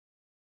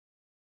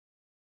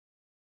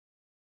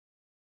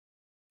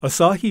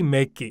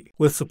ASAHIMEEKI,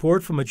 with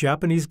support from a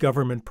Japanese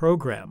government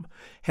program,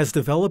 has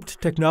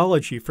developed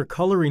technology for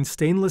coloring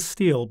stainless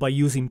steel by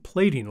using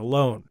plating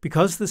alone.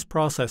 Because this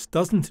process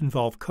doesn't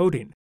involve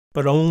coating,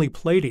 but only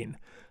plating,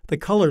 the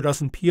color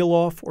doesn't peel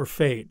off or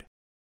fade.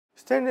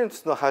 ステンレ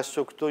スの発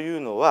色とい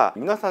うのは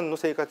皆さんの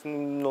生活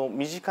の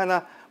身近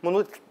なも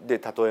ので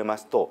例えま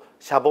すと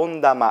シャボン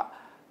玉、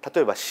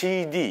例えば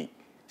CD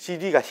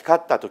が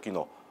光った時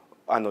の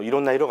い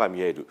ろんな色が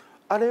見える、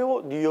あれ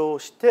を利用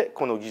して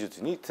この技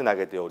術につな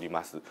げており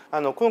ます。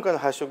今回の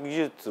発色技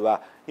術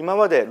は今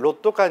までロッ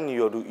ド間に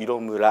よる色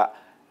ムラ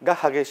が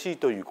激しい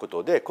というこ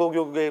とで工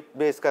業ベ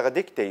ース化が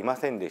できていま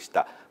せんでし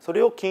た。そ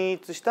れを均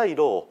一した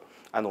色を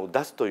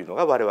出すというの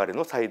が我々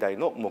の最大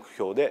の目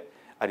標で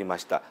ありま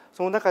した。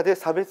その中で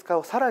差別化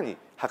をさらに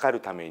図る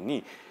ため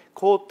に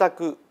光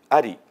沢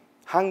あり、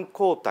半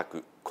光沢、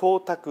光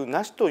沢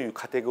なしという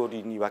カテゴ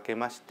リーに分け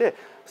まして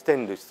ステ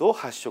ンレスを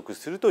発色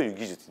するという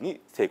技術に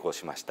成功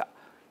しました。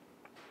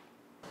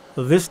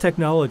This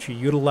technology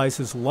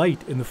utilizes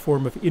light in the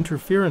form of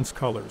interference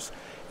colors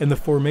and the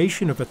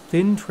formation of a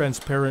thin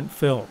transparent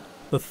film.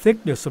 The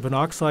thickness of an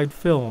oxide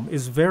film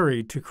is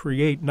varied to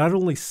create not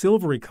only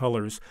silvery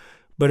colors,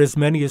 but as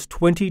many as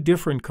 20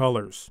 different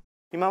colors.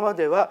 今ま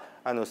では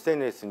ステン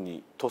レス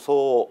に塗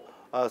装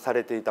さ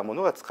れていたも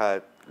のが使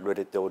わ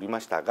れておりま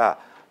したが、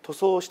塗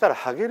装したら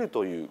剥げる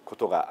というこ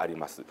とがあり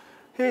ます。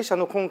弊社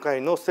の今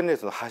回のステンレ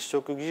スの発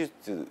色技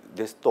術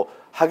ですと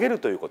剥げる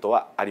ということ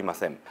はありま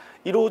せん。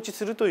色落ち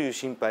するという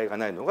心配が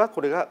ないのが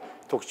これが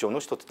特徴の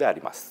一つであ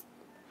ります。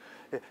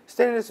ス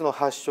テンレスの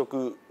発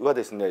色は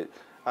ですね、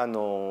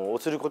を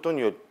すること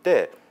によっ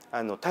て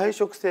耐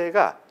色性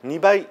が2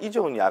倍以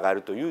上に上が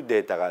るという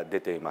データが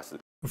出ています。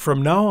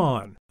From now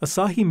on,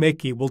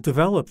 ASAHIMEEKI will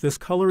develop this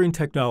coloring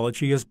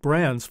technology as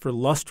brands for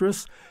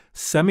lustrous,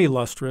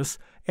 semi-lustrous,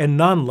 and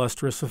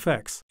non-lustrous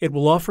effects. It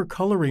will offer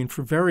coloring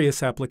for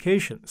various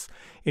applications,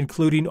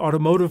 including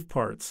automotive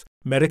parts,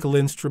 medical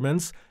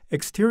instruments,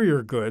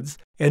 exterior goods,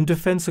 and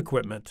defense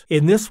equipment.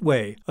 In this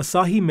way,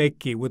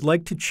 ASAHIMEEKI would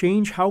like to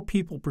change how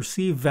people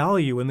perceive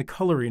value in the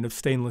coloring of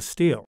stainless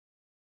steel.